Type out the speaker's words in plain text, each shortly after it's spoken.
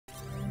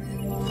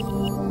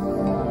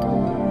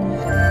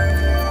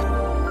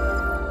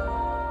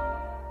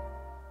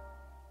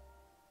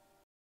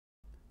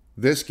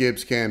This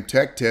GibbsCAM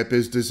Tech Tip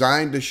is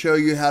designed to show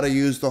you how to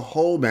use the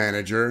Hole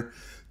Manager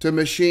to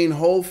machine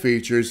hole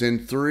features in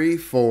 3,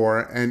 4,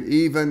 and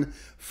even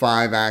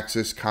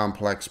 5-axis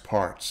complex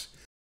parts.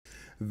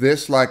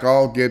 This, like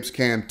all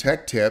GibbsCAM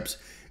Tech Tips,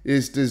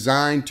 is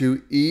designed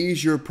to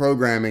ease your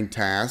programming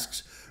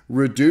tasks,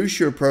 reduce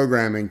your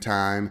programming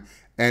time,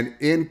 and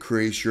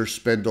increase your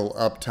spindle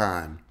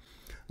uptime.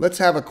 Let's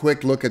have a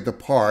quick look at the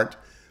part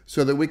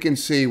so that we can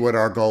see what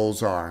our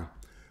goals are.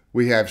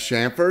 We have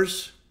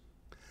chamfers,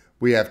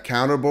 we have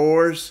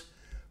counterbores,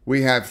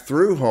 we have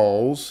through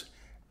holes,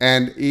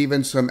 and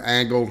even some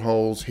angled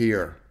holes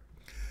here.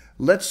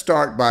 Let's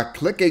start by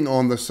clicking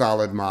on the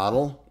solid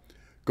model,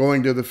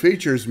 going to the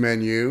Features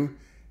menu,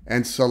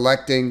 and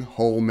selecting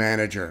Hole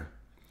Manager.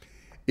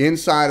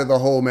 Inside of the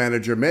Hole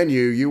Manager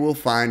menu, you will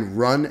find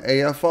Run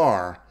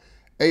AFR.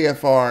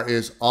 AFR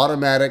is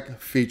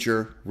Automatic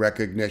Feature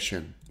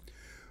Recognition.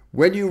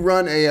 When you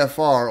run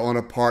AFR on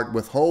a part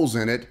with holes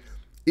in it,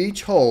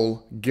 each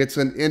hole gets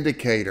an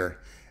indicator,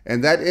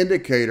 and that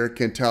indicator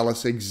can tell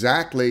us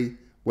exactly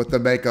what the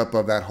makeup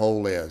of that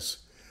hole is.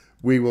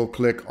 We will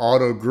click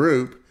Auto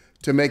Group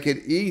to make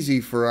it easy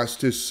for us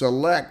to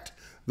select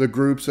the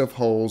groups of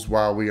holes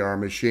while we are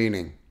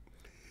machining.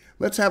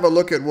 Let's have a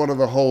look at one of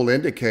the hole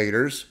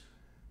indicators.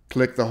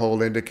 Click the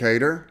hole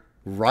indicator,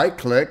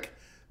 right-click,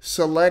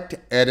 select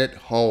Edit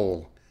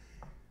Hole.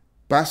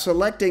 By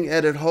selecting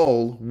Edit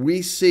Hole,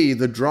 we see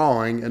the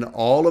drawing and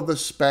all of the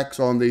specs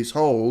on these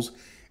holes,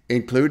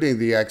 including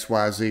the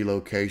XYZ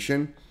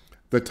location,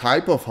 the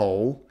type of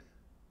hole,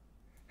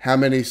 how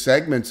many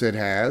segments it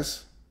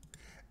has,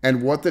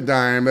 and what the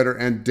diameter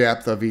and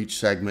depth of each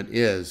segment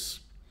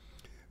is.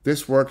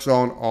 This works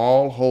on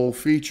all hole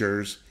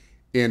features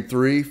in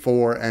 3,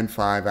 4, and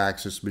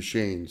 5-axis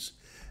machines.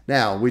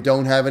 Now, we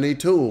don't have any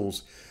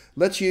tools.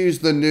 Let's use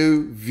the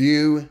new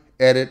View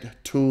Edit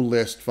Tool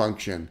List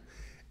function.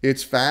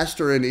 It's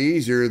faster and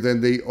easier than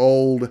the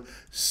old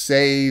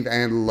Save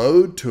and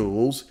Load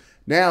tools.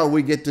 Now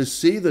we get to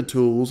see the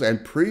tools and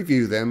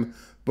preview them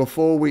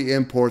before we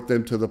import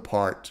them to the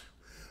part.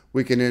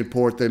 We can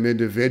import them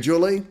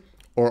individually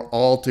or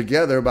all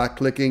together by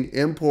clicking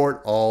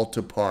Import All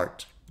to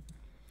Part.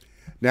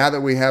 Now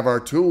that we have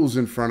our tools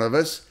in front of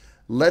us,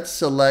 let's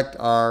select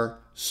our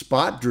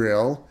spot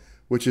drill,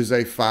 which is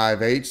a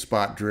 5/8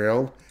 spot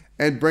drill,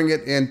 and bring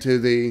it into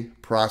the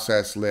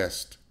process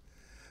list.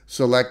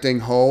 Selecting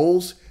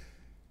holes,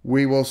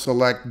 we will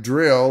select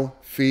drill,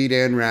 feed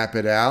in, wrap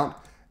it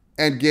out,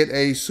 and get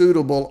a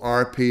suitable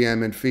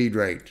RPM and feed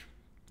rate.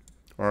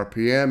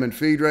 RPM and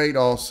feed rate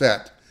all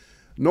set.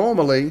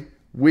 Normally,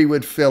 we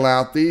would fill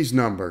out these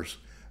numbers,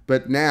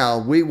 but now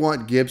we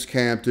want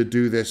GibbsCAM to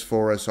do this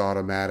for us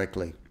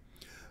automatically.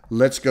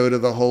 Let's go to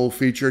the Hole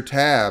Feature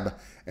tab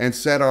and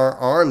set our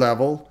R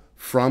level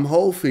from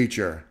Hole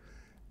Feature.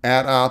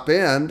 At op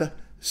end,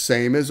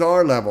 same as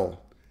R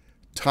level.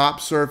 Top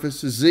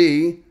surface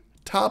Z,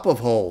 top of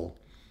hole.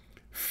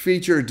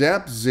 Feature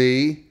depth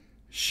Z,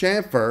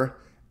 chamfer,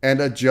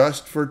 and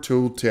adjust for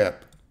tool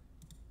tip.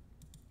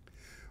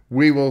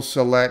 We will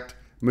select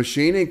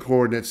Machining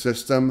Coordinate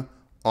System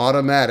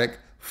Automatic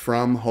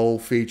from Hole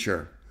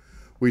Feature.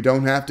 We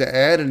don't have to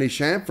add any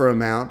chamfer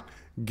amount.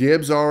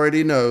 Gibbs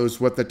already knows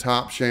what the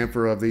top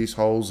chamfer of these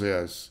holes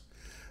is.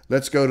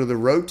 Let's go to the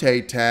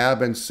Rotate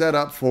tab and set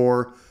up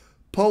for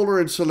polar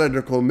and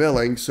cylindrical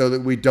milling so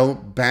that we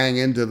don't bang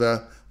into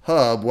the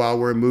hub while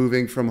we're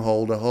moving from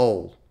hole to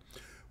hole.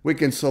 We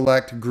can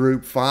select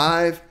Group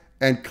 5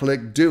 and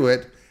click Do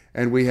It,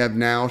 and we have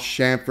now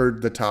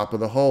chamfered the top of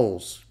the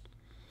holes.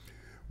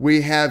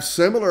 We have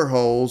similar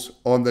holes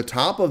on the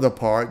top of the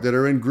part that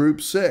are in Group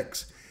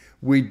 6.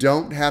 We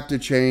don't have to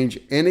change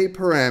any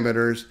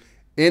parameters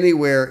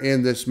anywhere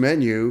in this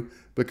menu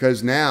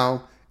because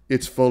now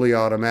it's fully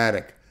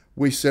automatic.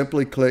 We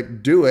simply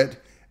click Do It,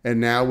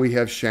 and now we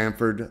have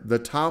chamfered the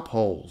top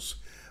holes.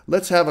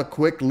 Let's have a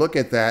quick look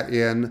at that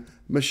in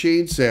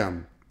Machine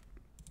Sim.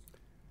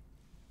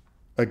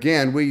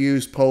 Again, we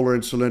use polar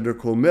and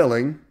cylindrical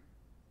milling.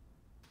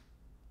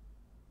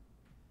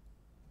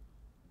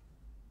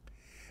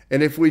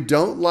 And if we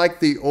don't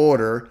like the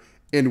order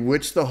in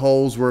which the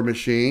holes were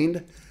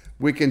machined,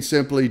 we can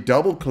simply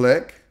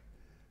double-click,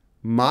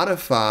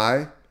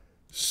 modify,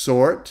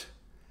 sort,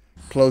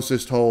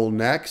 closest hole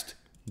next,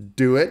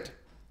 do it,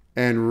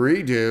 and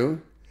redo,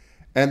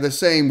 and the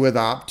same with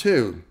Op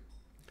 2.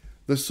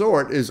 The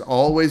sort is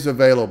always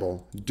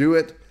available. Do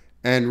it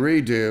and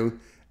redo,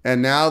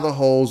 and now the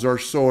holes are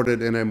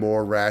sorted in a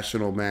more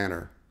rational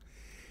manner.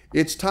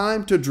 It's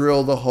time to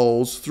drill the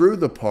holes through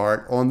the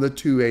part on the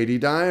 280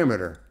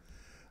 diameter.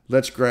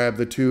 Let's grab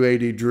the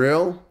 280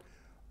 drill,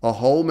 a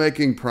hole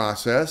making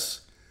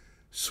process,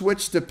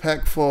 switch to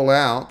PEC full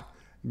out,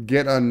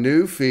 get a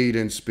new feed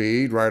and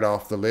speed right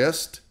off the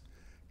list,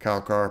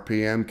 calc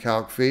RPM,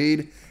 calc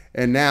feed,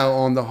 and now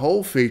on the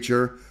hole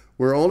feature,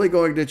 we're only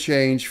going to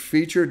change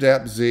feature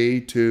depth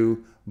Z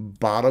to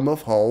bottom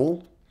of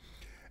hole,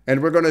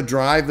 and we're going to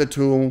drive the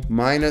tool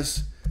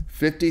minus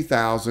 50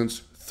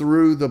 thousandths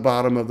through the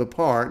bottom of the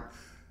part,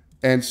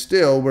 and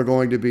still we're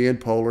going to be in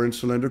polar and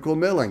cylindrical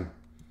milling.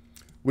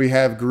 We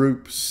have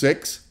group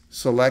 6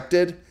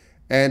 selected,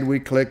 and we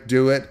click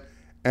Do It,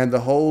 and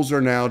the holes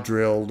are now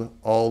drilled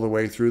all the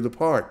way through the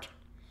part.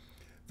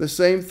 The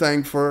same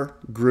thing for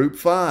group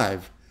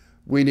 5.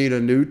 We need a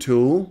new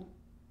tool.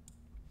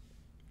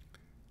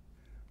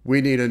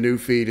 We need a new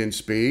feed and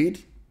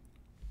speed.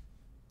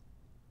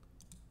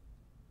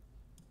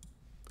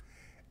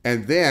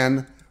 And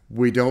then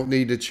we don't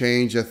need to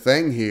change a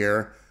thing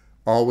here.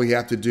 All we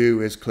have to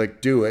do is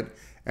click Do It,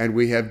 and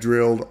we have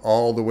drilled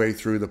all the way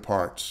through the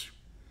parts.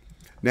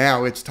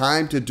 Now it's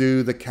time to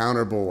do the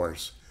counter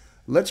bores.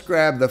 Let's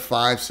grab the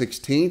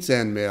 5/16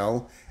 end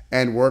mill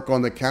and work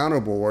on the counter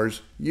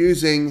bores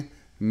using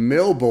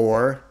mill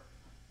bore,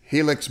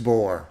 helix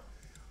bore.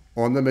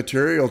 On the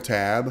material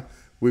tab,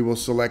 we will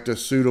select a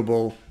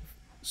suitable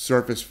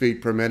surface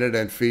feet per minute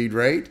and feed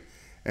rate,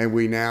 and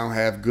we now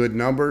have good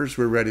numbers.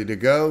 We're ready to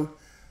go.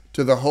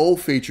 To the hole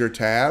feature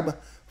tab,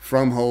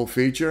 from hole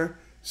feature,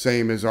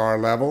 same as our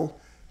level,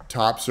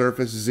 top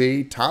surface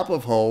Z, top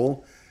of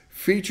hole.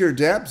 Feature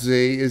depth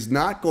Z is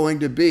not going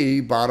to be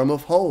bottom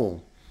of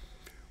hole.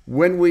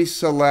 When we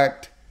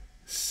select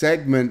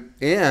segment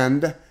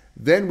end,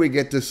 then we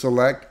get to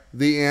select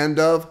the end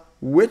of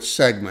which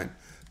segment?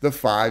 The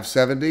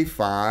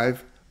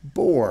 575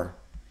 bore.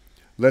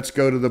 Let's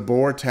go to the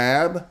bore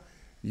tab,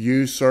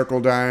 use circle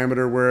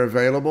diameter where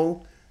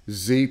available,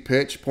 Z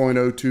pitch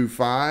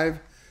 0.025,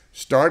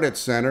 start at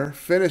center,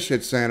 finish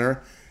at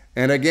center,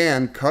 and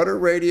again, cutter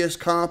radius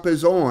comp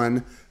is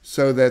on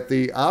so that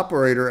the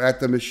operator at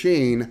the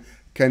machine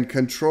can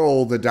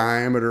control the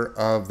diameter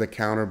of the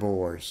counter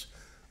bores.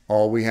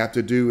 All we have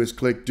to do is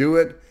click Do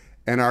It,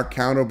 and our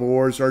counter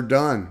bores are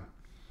done.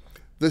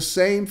 The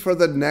same for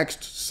the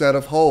next set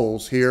of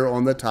holes here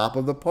on the top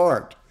of the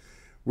part.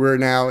 We're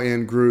now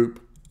in group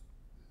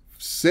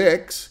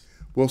 6.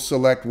 We'll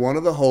select one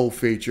of the hole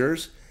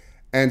features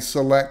and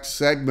select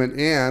segment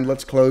end.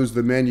 Let's close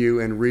the menu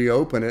and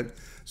reopen it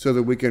so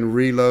that we can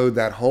reload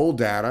that hole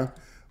data.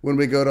 When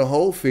we go to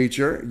hole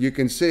feature, you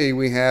can see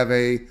we have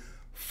a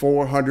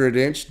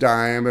 400-inch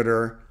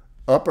diameter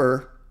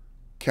upper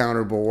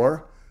counter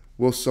bore.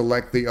 We'll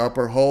select the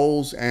upper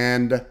holes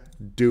and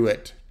do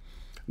it.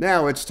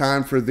 Now it's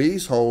time for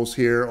these holes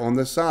here on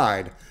the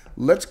side.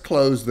 Let's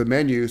close the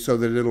menu so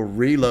that it'll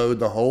reload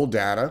the hole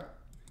data.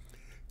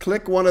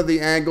 Click one of the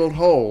angled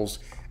holes,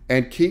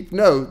 and keep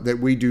note that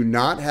we do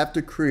not have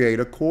to create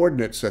a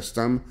coordinate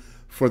system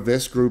for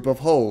this group of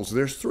holes.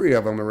 There's 3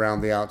 of them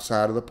around the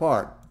outside of the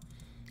part.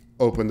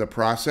 Open the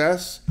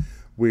process.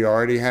 We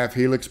already have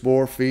helix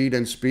bore feed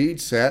and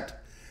speed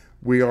set.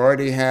 We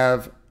already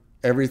have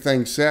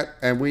everything set,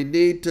 and we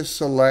need to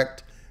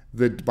select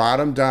the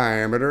bottom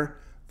diameter,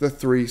 the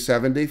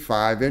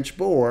 375-inch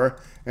bore,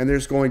 and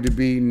there's going to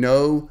be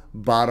no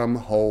bottom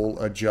hole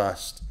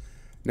adjust.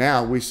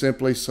 Now we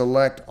simply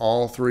select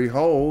all 3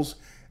 holes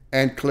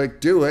and click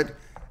Do It,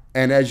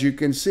 and as you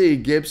can see,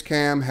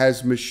 GibbsCAM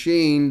has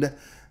machined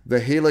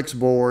the helix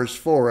bores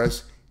for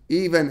us,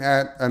 even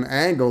at an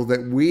angle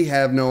that we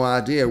have no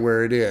idea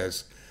where it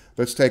is.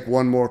 Let's take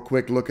one more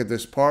quick look at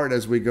this part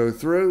as we go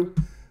through.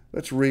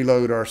 Let's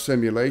reload our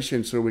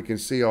simulation so we can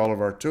see all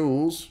of our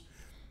tools.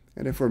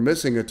 And if we're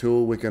missing a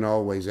tool, we can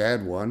always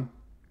add one.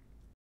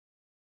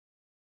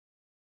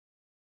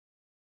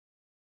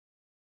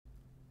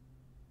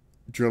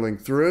 Drilling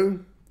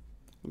through.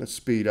 Let's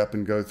speed up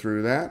and go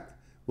through that.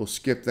 We'll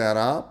skip that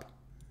op.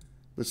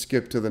 Let's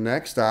skip to the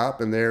next op,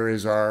 and there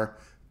is our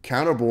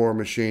counter bore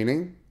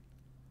machining.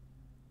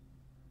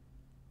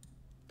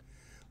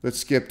 Let's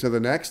skip to the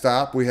next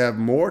op. We have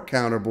more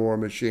counter bore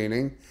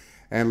machining.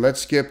 And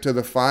let's skip to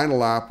the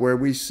final op where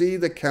we see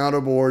the counter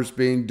bores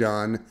being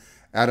done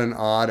at an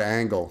odd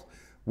angle.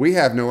 We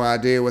have no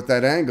idea what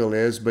that angle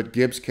is, but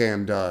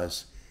GibbsCAM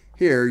does.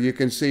 Here you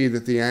can see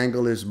that the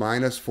angle is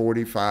minus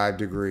 45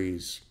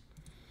 degrees.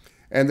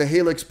 And the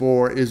helix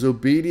bore is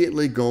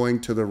obediently going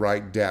to the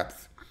right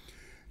depth.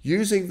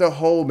 Using the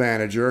hole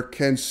manager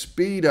can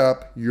speed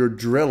up your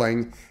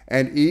drilling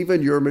and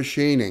even your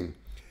machining.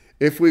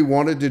 If we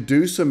wanted to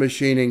do some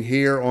machining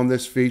here on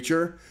this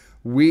feature,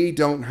 we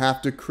don't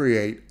have to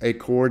create a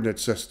coordinate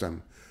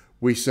system.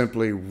 We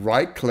simply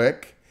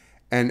right-click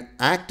and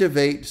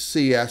activate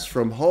CS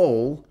from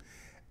hole,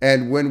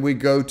 and when we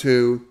go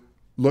to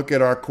look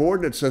at our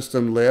coordinate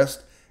system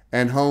list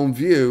and home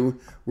view,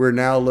 we're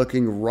now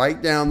looking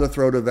right down the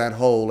throat of that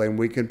hole, and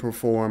we can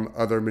perform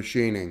other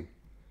machining.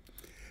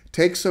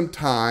 Take some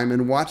time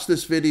and watch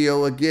this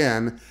video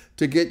again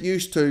to get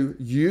used to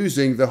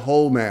using the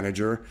hole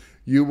manager.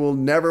 You will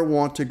never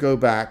want to go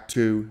back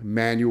to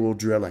manual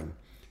drilling.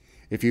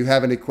 If you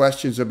have any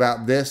questions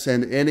about this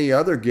and any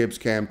other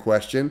GibbsCAM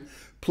question,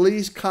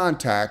 please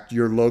contact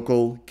your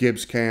local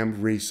GibbsCAM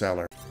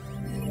reseller.